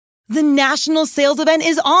The national sales event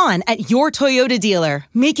is on at your Toyota dealer,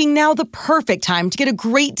 making now the perfect time to get a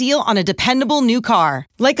great deal on a dependable new car.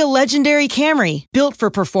 Like a legendary Camry, built for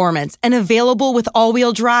performance and available with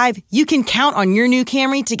all-wheel drive, you can count on your new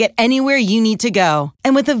Camry to get anywhere you need to go.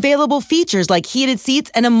 And with available features like heated seats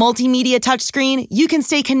and a multimedia touchscreen, you can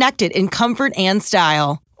stay connected in comfort and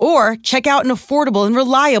style. Or check out an affordable and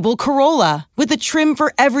reliable Corolla with a trim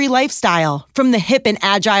for every lifestyle, from the hip and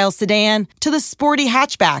agile sedan to the sporty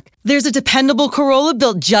hatchback. There's a dependable Corolla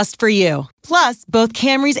built just for you. Plus, both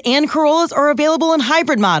Camrys and Corollas are available in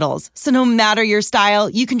hybrid models, so no matter your style,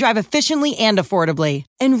 you can drive efficiently and affordably.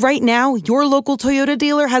 And right now, your local Toyota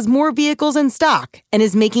dealer has more vehicles in stock and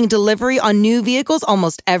is making delivery on new vehicles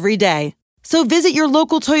almost every day. So visit your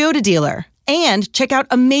local Toyota dealer. And check out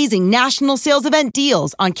amazing national sales event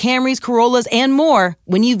deals on Camrys, Corollas, and more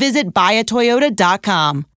when you visit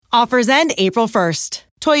buyatoyota.com. Offers end April 1st.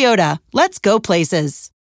 Toyota, let's go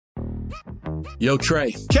places. Yo,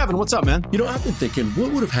 Trey. Kevin, what's up, man? You know, I've been thinking,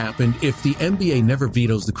 what would have happened if the NBA never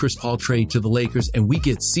vetoes the Chris Paul trade to the Lakers and we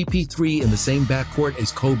get CP3 in the same backcourt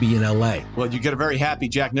as Kobe in LA? Well, you get a very happy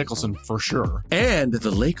Jack Nicholson, for sure. And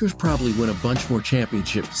the Lakers probably win a bunch more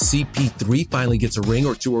championships. CP3 finally gets a ring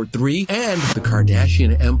or two or three, and the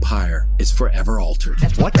Kardashian empire is forever altered.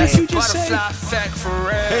 What did you just say?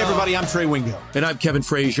 Hey, everybody, I'm Trey Wingo. And I'm Kevin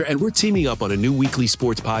Frazier, and we're teaming up on a new weekly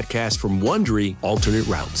sports podcast from Wondery, Alternate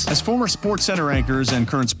Routes. As former Sports Center anchors and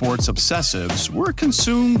current sports obsessives, we're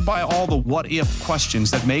consumed by all the what-if questions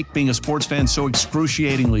that make being a sports fan so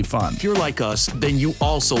excruciatingly fun. If you're like us, then you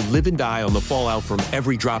also live and die on the fallout from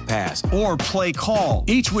every drop pass. Or play call.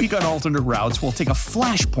 Each week on Alternate Routes, we'll take a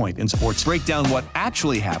flashpoint in sports, break down what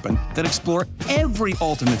actually happened, then explore every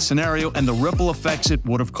alternate scenario and the ripple effects it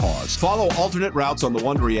would have caused. Follow Alternate Routes on the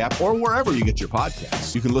Wondery app or wherever you get your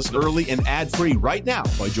podcasts. You can listen early and ad-free right now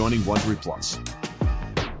by joining Wondery Plus.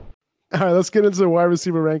 All right, let's get into the wide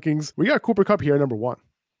receiver rankings. We got Cooper Kupp here, number one,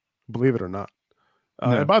 believe it or not.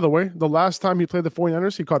 And by the way, the last time he played the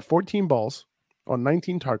 49ers, he caught 14 balls on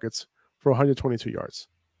 19 targets for 122 yards.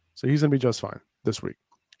 So he's going to be just fine this week.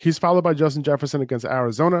 He's followed by Justin Jefferson against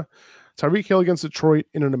Arizona, Tyreek Hill against Detroit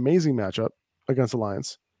in an amazing matchup against the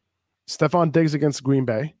Lions, Stephon Diggs against Green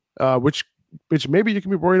Bay, which maybe you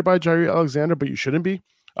can be worried about Jair Alexander, but you shouldn't be.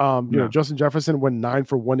 You know, Justin Jefferson went 9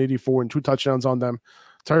 for 184 and 2 touchdowns on them.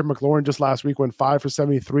 Terry McLaurin just last week went 5 for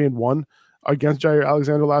 73 and 1 against Jair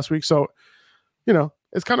Alexander last week. So, you know,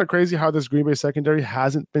 it's kind of crazy how this Green Bay secondary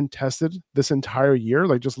hasn't been tested this entire year.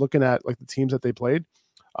 Like just looking at like the teams that they played.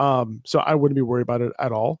 So I wouldn't be worried about it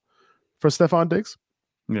at all for Stephon Diggs.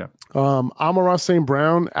 Yeah. Amon-Ra St.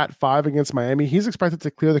 Brown at 5 against Miami. He's expected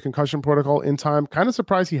to clear the concussion protocol in time. Kind of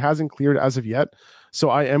surprised he hasn't cleared as of yet.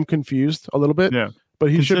 So I am confused a little bit. Yeah.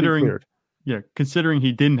 But he should be cleared. Yeah. Considering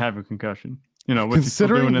he didn't have a concussion. You know, what's he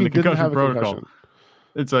doing in the concussion protocol?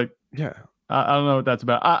 It's like, yeah, I don't know what that's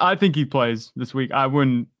about. I think he plays this week. I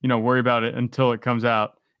wouldn't, worry about it until it comes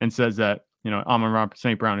out and says that, Amon-Ra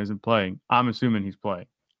St. Brown isn't playing. I'm assuming he's playing.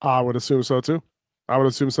 I would assume so too.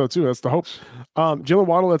 That's the hope. Jalen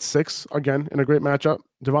Waddle at 6, again, in a great matchup.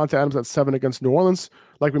 Devonta Adams at 7 against New Orleans.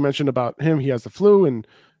 Like we mentioned about him, he has the flu and,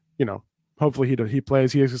 hopefully he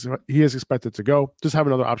plays. He is expected to go. Just have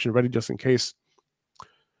another option ready just in case.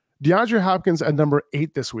 DeAndre Hopkins at number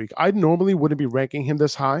 8 this week. I normally wouldn't be ranking him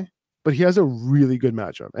this high, but he has a really good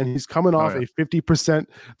matchup. And he's coming off a 50%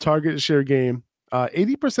 target share game.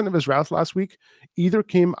 80% of his routes last week either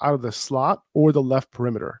came out of the slot or the left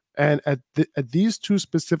perimeter. And at these two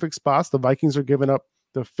specific spots, the Vikings are giving up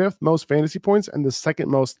the 5th most fantasy points and the 2nd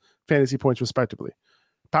most fantasy points, respectively.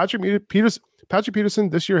 Patrick Peterson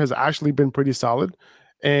this year has actually been pretty solid.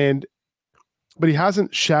 But he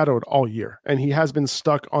hasn't shadowed all year, and he has been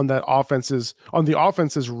stuck on the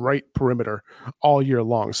offense's right perimeter all year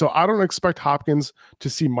long. So I don't expect Hopkins to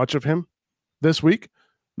see much of him this week.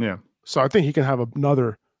 Yeah. So I think he can have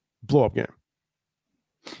another blow-up game.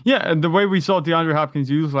 Yeah, and the way we saw DeAndre Hopkins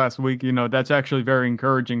used last week, that's actually very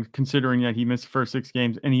encouraging considering that he missed the first 6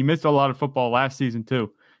 games, and he missed a lot of football last season too,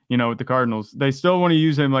 with the Cardinals. They still want to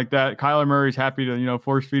use him like that. Kyler Murray's happy to,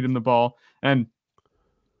 force feed him the ball, and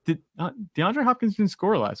DeAndre Hopkins didn't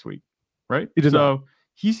score last week, right? He did not.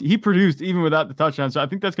 He produced even without the touchdown. So I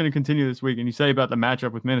think that's going to continue this week. And you say about the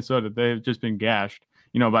matchup with Minnesota, they've just been gashed,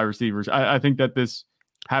 by receivers. I think that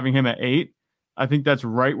having him at 8, I think that's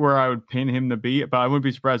right where I would pin him to be. But I wouldn't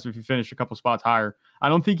be surprised if he finished a couple spots higher. I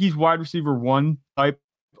don't think he's wide receiver 1 type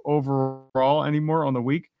overall anymore on the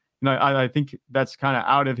week. I think that's kind of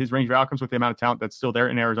out of his range of outcomes with the amount of talent that's still there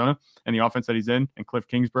in Arizona and the offense that he's in, and Cliff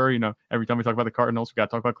Kingsbury. Every time we talk about the Cardinals, we got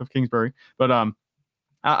to talk about Cliff Kingsbury. But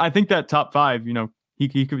I think that top 5,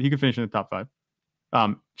 he could finish in the top 5.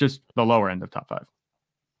 Just the lower end of top 5.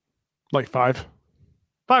 Like 5?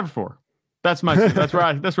 5 or 4. That's where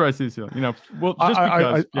I see the ceiling. You know, well, just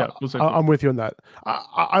because I'm with you on that.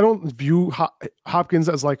 I don't view Hopkins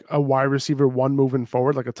as like a wide receiver 1 moving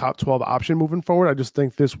forward, like a top 12 option moving forward. I just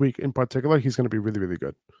think this week in particular, he's going to be really, really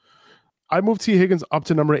good. I moved T. Higgins up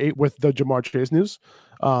to number 8 with the Ja'Marr Chase news.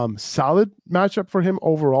 Solid matchup for him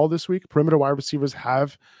overall this week. Perimeter wide receivers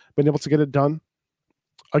have been able to get it done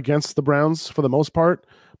against the Browns for the most part,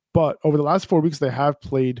 but over the last 4 weeks, they have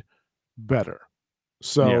played better.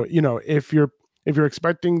 So, you know, if you're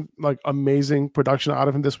expecting like amazing production out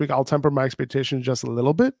of him this week, I'll temper my expectations just a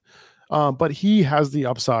little bit. But he has the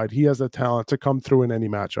upside. He has the talent to come through in any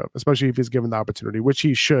matchup, especially if he's given the opportunity, which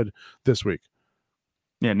he should this week.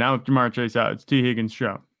 Yeah, now with Ja'Marr Chase out, it's T. Higgins'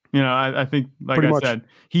 show. You know, I think, like Pretty much. Said,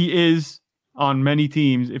 he is on many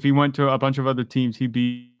teams. If he went to a bunch of other teams, he'd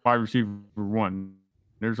be wide receiver 1.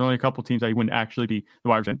 There's only a couple teams that he wouldn't actually be the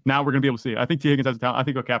wide receiver. Now we're going to be able to see it. I think T. Higgins has the talent. I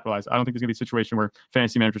think he'll capitalize. I don't think there's going to be a situation where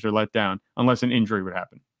fantasy managers are let down unless an injury would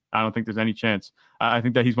happen. I don't think there's any chance. I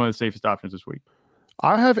think that he's one of the safest options this week.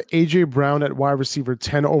 I have A.J. Brown at wide receiver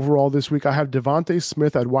 10 overall this week. I have Devontae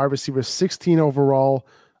Smith at wide receiver 16 overall.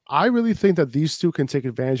 I really think that these two can take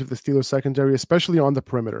advantage of the Steelers secondary, especially on the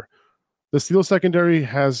perimeter. The Steelers secondary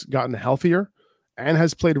has gotten healthier and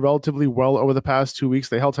has played relatively well over the past 2 weeks.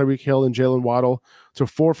 They held Tyreek Hill and Jalen Waddle to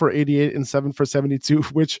 4 for 88 and 7 for 72,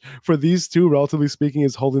 which for these two, relatively speaking,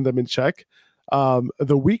 is holding them in check.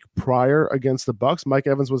 The week prior against the Bucs, Mike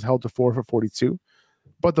Evans was held to 4 for 42,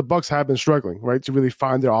 but the Bucs have been struggling, right, to really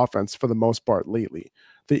find their offense for the most part lately.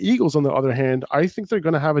 The Eagles, on the other hand, I think they're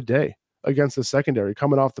going to have a day against the secondary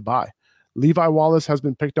coming off the bye. Levi Wallace has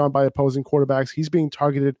been picked on by opposing quarterbacks. He's being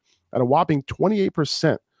targeted at a whopping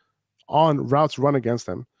 28% on routes run against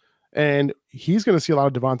him. And he's going to see a lot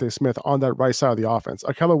of Devontae Smith on that right side of the offense.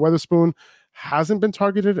 Ahkello Witherspoon hasn't been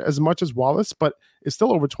targeted as much as Wallace, but is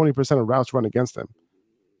still over 20% of routes run against him.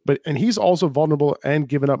 And he's also vulnerable and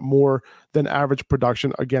given up more than average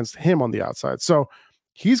production against him on the outside. So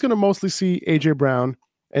he's going to mostly see A.J. Brown,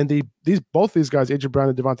 and both these guys, A.J. Brown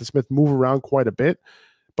and Devontae Smith, move around quite a bit,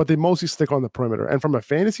 but they mostly stick on the perimeter. And from a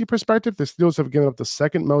fantasy perspective, the Steelers have given up the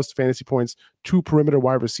second most fantasy points to perimeter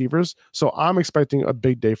wide receivers. So I'm expecting a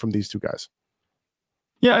big day from these two guys.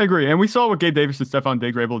 Yeah, I agree. And we saw what Gabe Davis and Stephon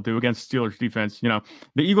Diggs were able to do against Steelers defense. You know,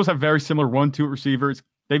 the Eagles have very similar 1-2 receivers.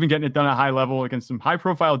 They've been getting it done at a high level against some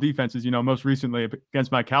high-profile defenses, you know, most recently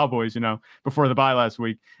against my Cowboys, you know, before the bye last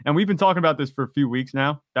week. And we've been talking about this for a few weeks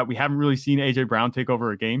now, that we haven't really seen A.J. Brown take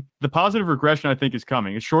over a game. The positive regression, I think, is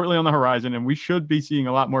coming. It's shortly on the horizon, and we should be seeing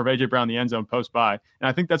a lot more of A.J. Brown in the end zone post-bye. And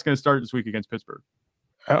I think that's going to start this week against Pittsburgh.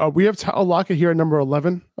 We have Tyler Lockett here at number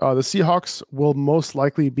 11. The Seahawks will most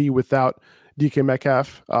likely be without DK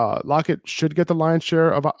Metcalf. Lockett should get the lion's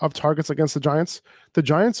share of targets against the Giants. The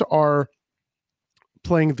Giants are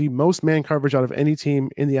playing the most man coverage out of any team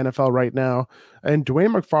in the NFL right now. And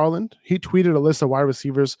Dwayne McFarland, he tweeted a list of wide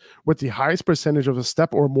receivers with the highest percentage of a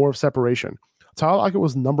step or more of separation. Tyler Lockett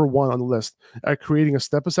was number 1 on the list at creating a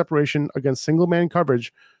step of separation against single man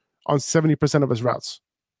coverage on 70% of his routes.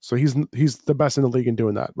 So he's the best in the league in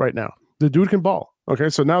doing that right now. The dude can ball. Okay.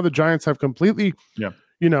 So now the Giants have completely,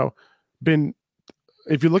 been,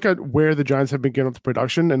 if you look at where the Giants have been getting up the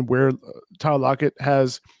production and where Tyler Lockett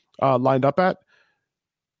has lined up at,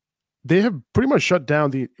 they have pretty much shut down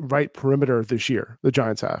the right perimeter this year, the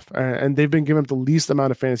Giants have. And they've been giving up the least amount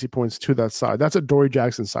of fantasy points to that side. That's a Dory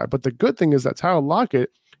Jackson side. But the good thing is that Tyler Lockett,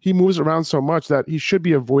 he moves around so much that he should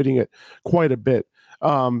be avoiding it quite a bit.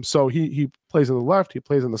 So he plays on the left, he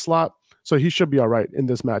plays in the slot. So he should be all right in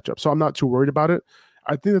this matchup. So I'm not too worried about it.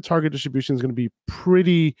 I think the target distribution is going to be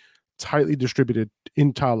pretty tightly distributed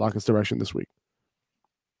in Tyler Lockett's direction this week.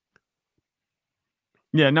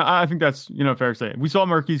 Yeah, no, I think that's, fair to say. We saw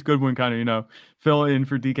Marquise Goodwin kind of, fill in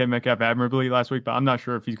for DK Metcalf admirably last week, but I'm not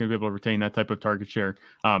sure if he's going to be able to retain that type of target share.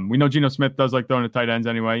 We know Geno Smith does like throwing to tight ends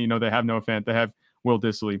anyway. They have Noah Fant, they have Will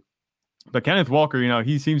Dissly. But Kenneth Walker,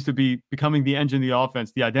 he seems to be becoming the engine of the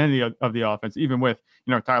offense, the identity of the offense, even with,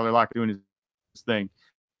 Tyler Lockett doing his thing.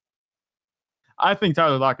 I think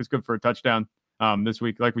Tyler Lockett is good for a touchdown this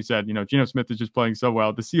week. Like we said, Geno Smith is just playing so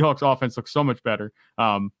well. The Seahawks offense looks so much better.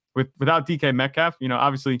 Without DK Metcalf,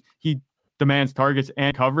 obviously he demands targets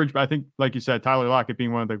and coverage. But I think, like you said, Tyler Lockett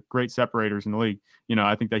being one of the great separators in the league,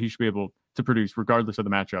 I think that he should be able to produce regardless of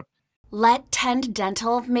the matchup. Let Tend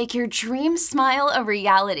Dental make your dream smile a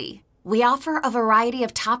reality. We offer a variety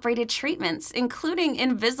of top-rated treatments, including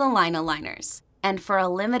Invisalign aligners. And for a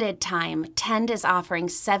limited time, Tend is offering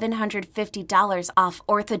 $750 off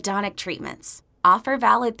orthodontic treatments. Offer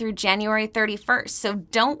valid through January 31st, so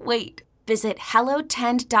don't wait. Visit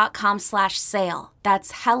hellotend.com/sale.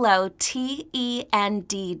 That's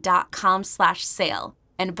hellotend.com/sale.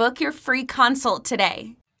 And book your free consult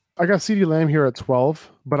today. I got CeeDee Lamb here at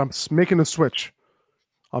 12, but I'm making a switch.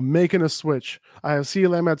 I have CeeDee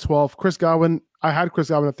Lamb at 12. Chris Godwin, I had Chris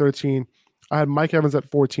Godwin at 13. I had Mike Evans at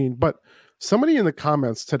 14. But somebody in the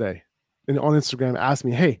comments today on Instagram asked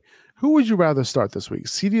me, hey, who would you rather start this week,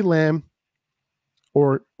 CeeDee Lamb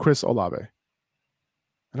or Chris Olave?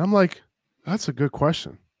 And I'm like, that's a good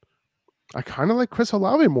question. I kind of like Chris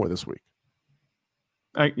Olave more this week.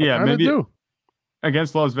 Maybe do.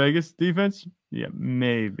 Against Las Vegas defense. Yeah,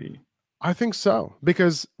 maybe. I think so,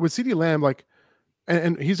 because with CeeDee Lamb, like,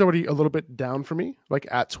 and he's already a little bit down for me, like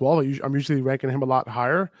at 12. I'm usually ranking him a lot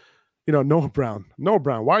higher. Noah Brown.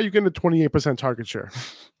 Why are you getting a 28% target share?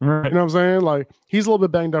 Right. You know what I'm saying? Like, he's a little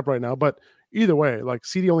bit banged up right now, but either way, like,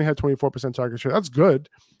 CD only had 24% target share. That's good,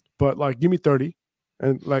 but like, give me 30.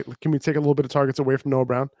 And like, can we take a little bit of targets away from Noah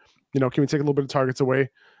Brown? Can we take a little bit of targets away,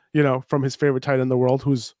 from his favorite tight end in the world,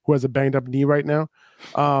 who has a banged up knee right now?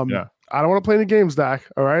 Yeah. I don't want to play any games, Dak.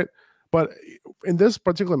 All right. But in this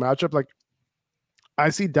particular matchup, like, I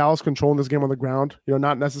see Dallas controlling this game on the ground,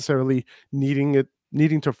 not necessarily needing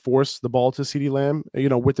to force the ball to CeeDee Lamb,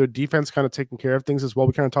 with their defense kind of taking care of things as well.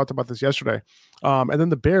 We kind of talked about this yesterday. And then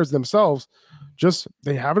the Bears themselves,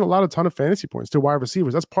 they haven't allowed a ton of fantasy points to wide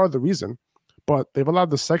receivers. That's part of the reason. But they've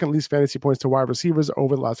allowed the second least fantasy points to wide receivers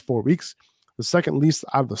over the last 4 weeks. The second least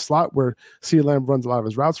out of the slot where CeeDee Lamb runs a lot of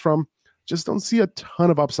his routes from. Just don't see a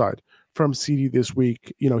ton of upside from CeeDee this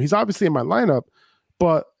week. He's obviously in my lineup,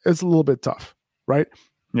 but it's a little bit tough, right?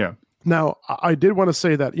 Yeah. Now, I did want to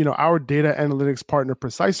say that, our data analytics partner,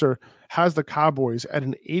 Preciser, has the Cowboys at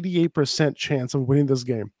an 88% chance of winning this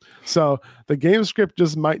game. So the game script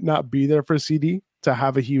just might not be there for CD to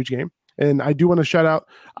have a huge game. And I do want to shout out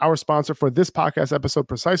our sponsor for this podcast episode,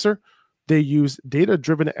 Preciser. They use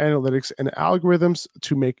data-driven analytics and algorithms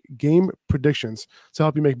to make game predictions to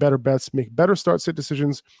help you make better bets, make better start-sit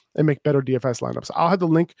decisions, and make better DFS lineups. I'll have the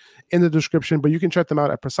link in the description, but you can check them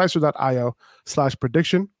out at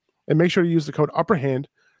preciser.io/prediction. And make sure to use the code UPPERHAND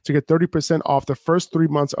to get 30% off the first 3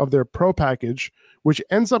 months of their pro package, which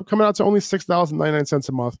ends up coming out to only $6.99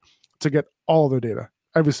 a month to get all of their data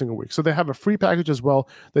every single week. So they have a free package as well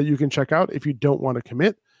that you can check out if you don't want to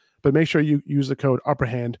commit. But make sure you use the code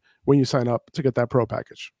UPPERHAND when you sign up to get that pro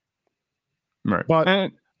package. Right.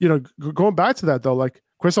 But, going back to that, though, like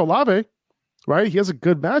Chris Olave, right? He has a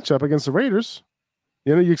good matchup against the Raiders.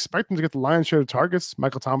 You expect him to get the lion's share of targets.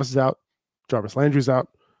 Michael Thomas is out. Jarvis Landry's out.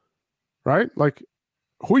 Right? Like,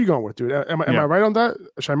 who are you going with, dude? Am I right on that?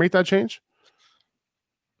 Should I make that change?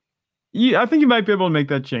 Yeah, I think you might be able to make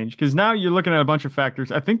that change because now you're looking at a bunch of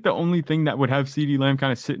factors. I think the only thing that would have CeeDee Lamb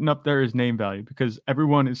kind of sitting up there is name value because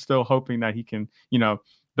everyone is still hoping that he can,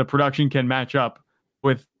 the production can match up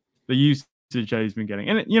with the usage that he's been getting.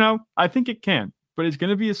 And, I think it can, but it's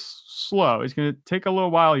going to be slow. It's going to take a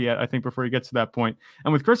little while yet, I think, before he gets to that point.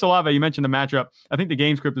 And with Chris Olave, you mentioned the matchup. I think the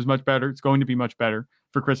game script is much better. It's going to be much better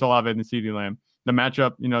for Chris Olave than CeeDee Lamb. The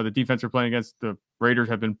matchup, the defense they're playing against the Raiders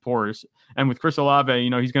have been porous. And with Chris Olave,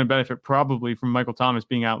 he's going to benefit probably from Michael Thomas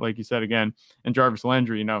being out, like you said again, and Jarvis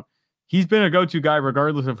Landry. He's been a go-to guy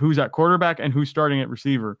regardless of who's at quarterback and who's starting at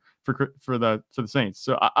receiver for the Saints.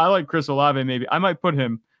 So I like Chris Olave. Maybe I might put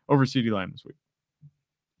him over CeeDee Lamb this week.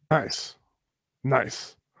 Nice.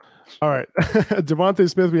 All right. Devontae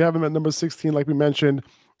Smith, we have him at number 16, like we mentioned.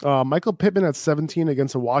 Michael Pittman at 17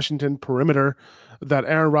 against a Washington perimeter that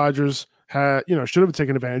Aaron Rodgers should have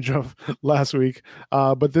taken advantage of last week.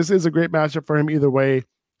 But this is a great matchup for him either way.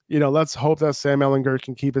 Let's hope that Sam Ehlinger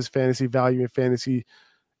can keep his fantasy value and fantasy,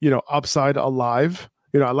 upside alive.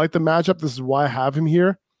 I like the matchup. This is why I have him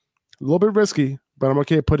here. A little bit risky, but I'm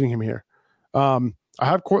okay putting him here. I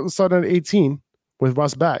have Courtland Sutton at 18 with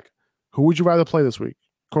Russ back. Who would you rather play this week?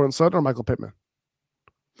 Courtland Sutton or Michael Pittman?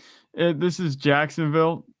 This is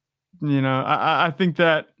Jacksonville. I think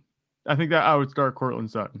that I would start Courtland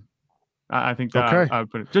Sutton. I think that I would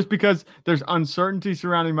put it just because there's uncertainty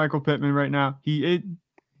surrounding Michael Pittman right now. He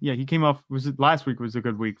came off. Was it last week? Was a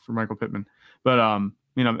good week for Michael Pittman, but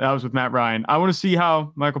that was with Matt Ryan. I want to see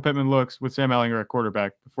how Michael Pittman looks with Sam Ehlinger at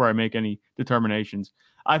quarterback before I make any determinations.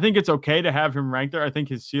 I think it's okay to have him ranked there. I think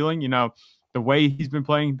his ceiling, the way he's been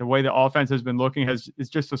playing, the way the offense has been looking is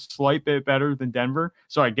just a slight bit better than Denver.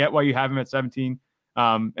 So I get why you have him at 17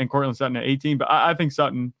 and Courtland Sutton at 18. But I think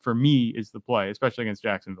Sutton, for me, is the play, especially against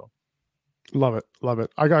Jacksonville. Love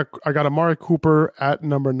it. I got Amari Cooper at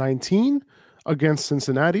number 19 against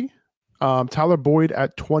Cincinnati. Tyler Boyd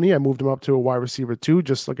at 20. I moved him up to a wide receiver 2.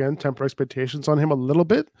 Just, again, temper expectations on him a little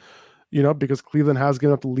bit. because Cleveland has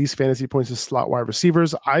given up the least fantasy points to slot wide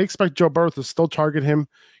receivers. I expect Joe Burrow to still target him.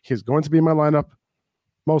 He's going to be in my lineup,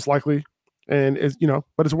 most likely. And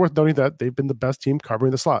but it's worth noting that they've been the best team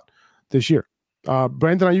covering the slot this year.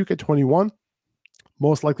 Brandon Ayuk at 21,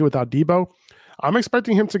 most likely without Debo. I'm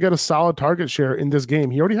expecting him to get a solid target share in this game.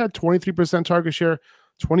 He already had 23% target share,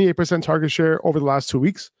 28% target share over the last 2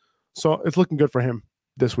 weeks. So it's looking good for him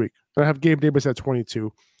this week. And I have Gabe Davis at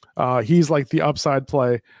 22. He's like the upside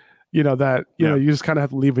play, you just kind of have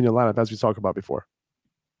to leave in your lineup, as we talked about before.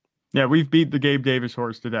 Yeah, we've beat the Gabe Davis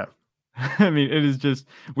horse to death. I mean, it is just,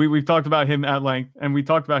 we've talked about him at length, and we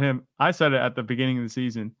talked about him. I said it at the beginning of the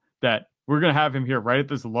season that we're going to have him here right at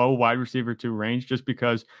this low wide receiver 2 range, just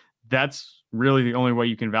because that's really the only way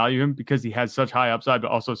you can value him, because he has such high upside,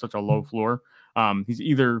 but also such a low floor. He's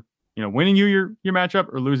either, winning you your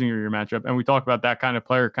matchup or losing you your matchup. And we talk about that kind of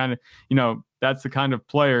player, that's the kind of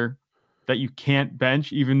player that you can't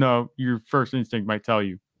bench, even though your first instinct might tell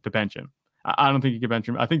you to bench him. I don't think you can bench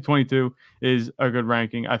him. I think 22 is a good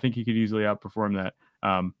ranking. I think he could easily outperform that.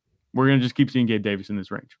 We're going to just keep seeing Gabe Davis in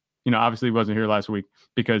this range. Obviously he wasn't here last week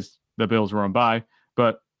because the Bills were on bye,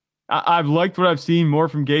 but I've liked what I've seen more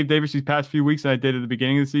from Gabe Davis these past few weeks than I did at the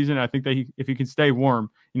beginning of the season. I think that if he can stay warm,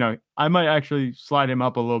 I might actually slide him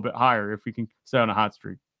up a little bit higher if we can stay on a hot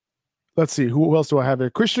streak. Let's see. Who else do I have here?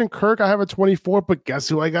 Christian Kirk, I have at 24, but guess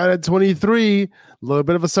who I got at 23? A little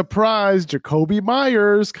bit of a surprise. Jacoby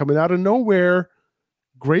Myers coming out of nowhere.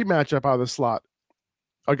 Great matchup out of the slot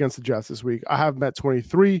against the Jets this week. I have him at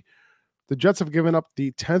 23. The Jets have given up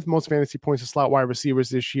the 10th most fantasy points to slot wide receivers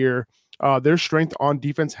this year. Their strength on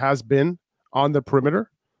defense has been on the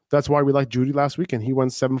perimeter. That's why we liked Judy last week, and he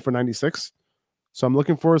went 7 for 96. So I'm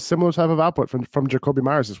looking for a similar type of output from Jacoby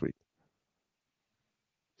Myers this week.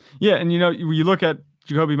 Yeah, and you look at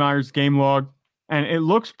Jacoby Myers' game log, and it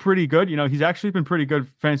looks pretty good. He's actually been pretty good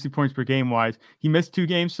fantasy points per game wise. He missed 2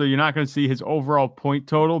 games, so you're not going to see his overall point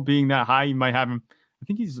total being that high. You might have him, I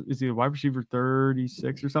think is he a wide receiver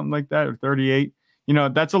 36 or something like that, or 38.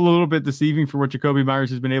 That's a little bit deceiving for what Jacoby Myers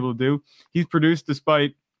has been able to do. He's produced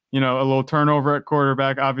despite, a little turnover at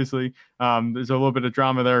quarterback. Obviously, there's a little bit of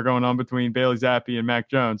drama there going on between Bailey Zappi and Mac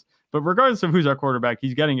Jones. But regardless of who's our quarterback,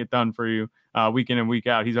 he's getting it done for you week in and week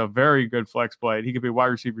out. He's a very good flex play. He could be a wide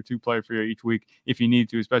receiver 2 player for you each week if you need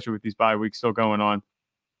to, especially with these bye weeks still going on.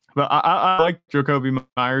 But I like Jacoby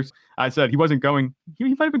Myers. I said he wasn't going. He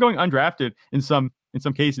might have been going undrafted in some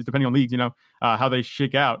cases, depending on leagues, how they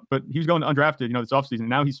shake out. But he was going undrafted, this offseason.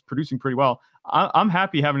 Now he's producing pretty well. I'm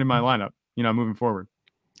happy having him in my lineup, moving forward.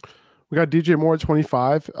 We got DJ Moore at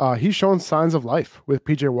 25. He's shown signs of life with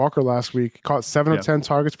PJ Walker last week. Caught 7 of 10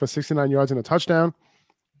 targets for 69 yards and a touchdown.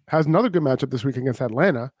 Has another good matchup this week against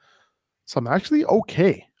Atlanta. So I'm actually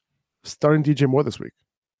okay starting DJ Moore this week.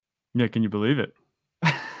 Yeah, can you believe it?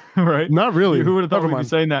 Right? Not really. Who would have thought we'd be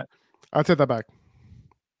saying that? I'll take that back.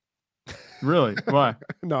 Really? Why?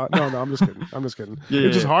 No. I'm just kidding.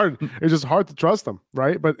 It's just hard. It's just hard to trust them,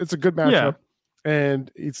 right? But it's a good matchup,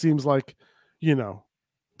 and it seems like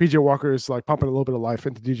PJ Walker is like pumping a little bit of life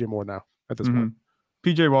into DJ Moore now at this point.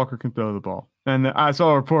 PJ Walker can throw the ball, and I saw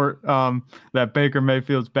a report that Baker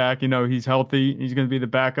Mayfield's back. He's healthy. He's going to be the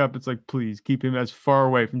backup. It's like, please keep him as far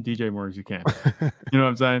away from DJ Moore as you can. You know what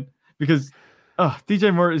I'm saying? Because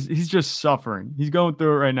DJ Moore he's just suffering. He's going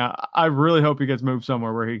through it right now. I really hope he gets moved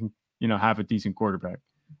somewhere where he can have a decent quarterback.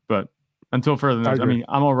 But until further notice, I mean,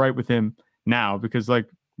 I'm all right with him now because, like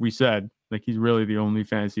we said, like he's really the only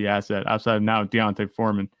fantasy asset outside of now D'Onta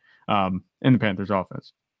Foreman in the Panthers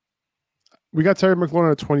offense. We got Terry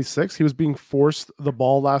McLaurin at 26. He was being forced the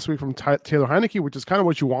ball last week from Taylor Heineke, which is kind of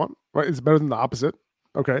what you want, right? It's better than the opposite.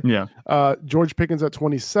 Okay. Yeah. George Pickens at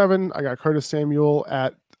 27. I got Curtis Samuel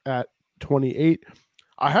at 28.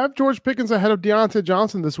 I have George Pickens ahead of Deontay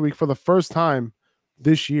Johnson this week for the first time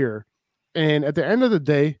this year. And at the end of the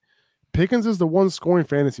day, Pickens is the one scoring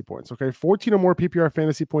fantasy points. Okay. 14 or more PPR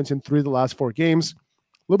fantasy points in 3 of the last 4 games.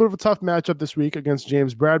 A little bit of a tough matchup this week against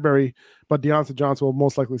James Bradbury, but Deontay Johnson will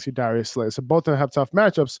most likely see Darius Slay. So both of them have tough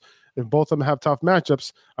matchups. If both of them have tough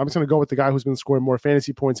matchups, I'm just going to go with the guy who's been scoring more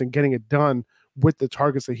fantasy points and getting it done with the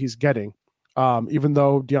targets that he's getting. Even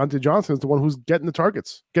though Deontay Johnson is the one who's getting the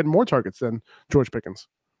targets, getting more targets than George Pickens.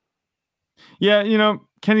 Yeah,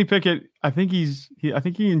 Kenny Pickett, I think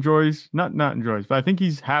he enjoys, not enjoys, but I think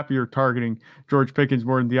he's happier targeting George Pickens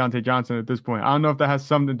more than Deontay Johnson at this point. I don't know if that has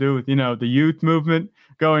something to do with, the youth movement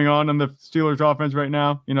going on in the Steelers offense right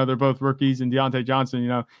now. They're both rookies, and Deontay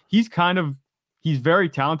Johnson, he's very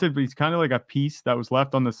talented, but he's kind of like a piece that was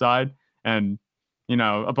left on the side. And,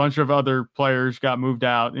 a bunch of other players got moved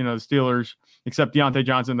out, the Steelers, except Deontay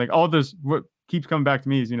Johnson. Like all this, what keeps coming back to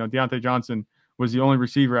me is, Deontay Johnson was the only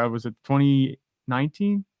receiver. I was at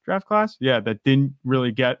 2019 draft class. Yeah, that didn't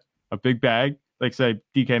really get a big bag, like say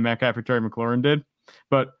DK Metcalf or Terry McLaurin did.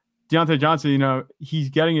 But Deontay Johnson, he's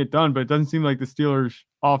getting it done, but it doesn't seem like the Steelers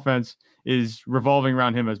offense is revolving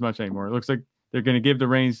around him as much anymore. It looks like they're going to give the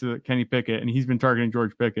reins to Kenny Pickett, and he's been targeting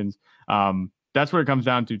George Pickens. That's what it comes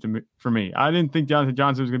down to for me. I didn't think Deontay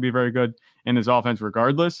Johnson was going to be very good in this offense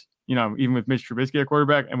regardless, even with Mitch Trubisky at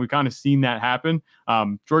quarterback, and we kind of seen that happen.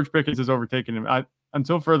 George Pickens has overtaken him.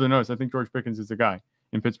 Until further notice, I think George Pickens is the guy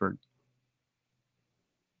in Pittsburgh.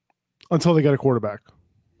 Until they get a quarterback.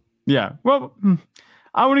 Yeah. Well,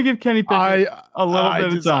 I want to give Kenny Pickett a little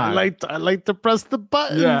bit of time. I like to press the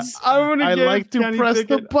buttons. Yeah, I like to press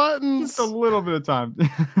the buttons. Just a little bit of time.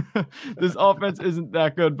 This offense isn't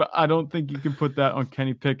that good, but I don't think you can put that on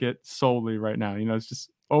Kenny Pickett solely right now. It's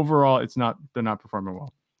just overall, they're not performing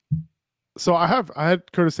well. So I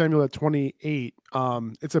had Curtis Samuel at 28.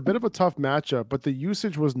 It's a bit of a tough matchup, but the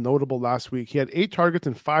usage was notable last week. He had 8 targets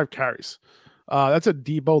and 5 carries. That's a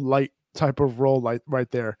Debo light type of role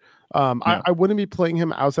right there. I wouldn't be playing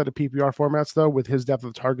him outside of PPR formats though, with his depth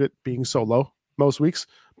of target being so low most weeks.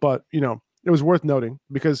 But it was worth noting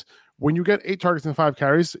because when you get 8 targets and 5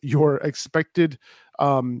 carries, your expected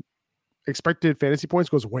fantasy points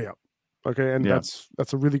goes way up. Okay, and that's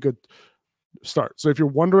a really good start. So if you're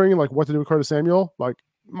wondering what to do with Curtis Samuel,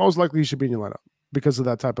 most likely he should be in your lineup because of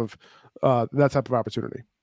that type of opportunity.